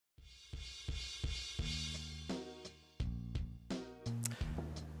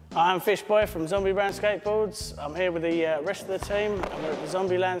I'm Fishboy from Zombie Brand Skateboards. I'm here with the rest of the team, and we're at the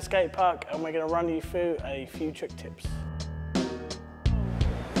Zombie Land Skate Park, and we're going to run you through a few trick tips.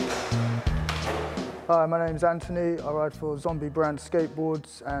 Hi, my name's Anthony. I ride for Zombie Brand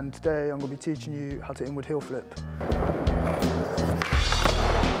Skateboards, and today I'm going to be teaching you how to inward heel flip.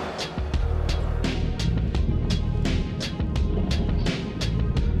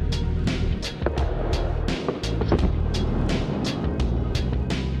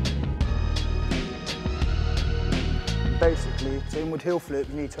 Basically, to inward heel flip,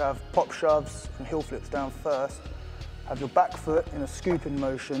 you need to have pop shoves and heel flips down first. Have your back foot in a scooping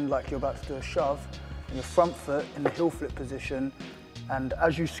motion like you're about to do a shove, and your front foot in the heel flip position. And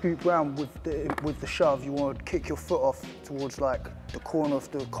as you scoop round with the shove, you want to kick your foot off towards like the corner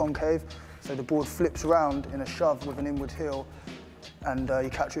of the concave. So the board flips around in a shove with an inward heel, and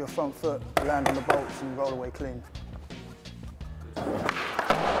you catch with your front foot, land on the bolts, and roll away clean.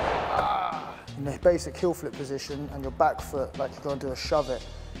 In the basic heel flip position, and your back foot like you're going to do a shove it,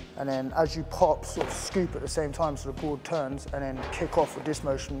 and then as you pop, sort of scoop at the same time so the board turns, and then kick off with this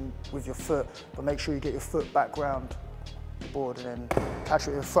motion with your foot, but make sure you get your foot back round the board, and then catch it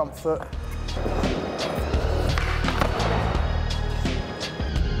with your front foot.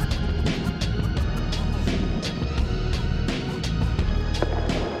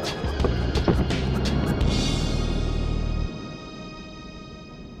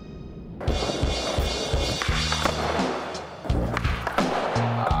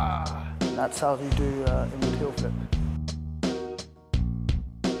 That's how you do inward heel flip.